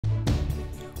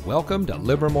Welcome to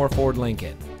Livermore Ford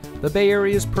Lincoln, the Bay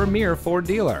Area's premier Ford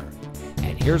dealer.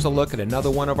 And here's a look at another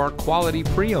one of our quality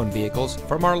pre-owned vehicles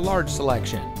from our large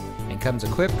selection, and comes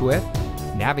equipped with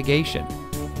navigation,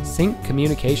 sync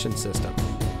communication system,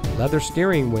 leather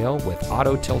steering wheel with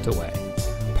auto tilt-away,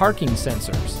 parking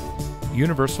sensors,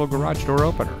 universal garage door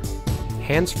opener,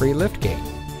 hands-free liftgate,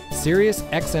 Sirius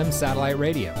XM satellite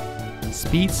radio,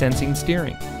 speed sensing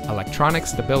steering, electronic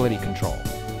stability control,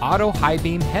 auto high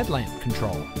beam headlamp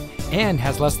control, and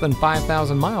has less than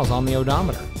 5,000 miles on the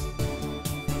odometer.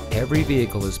 Every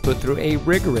vehicle is put through a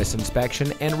rigorous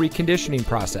inspection and reconditioning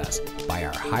process by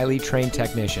our highly trained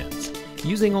technicians,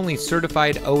 using only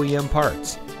certified OEM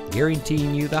parts,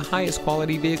 guaranteeing you the highest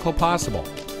quality vehicle possible.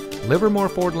 Livermore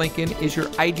Ford Lincoln is your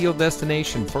ideal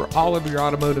destination for all of your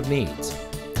automotive needs.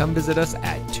 Come visit us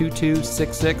at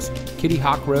 2266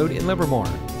 Kittyhawk Road in Livermore.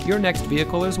 Your next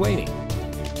vehicle is waiting.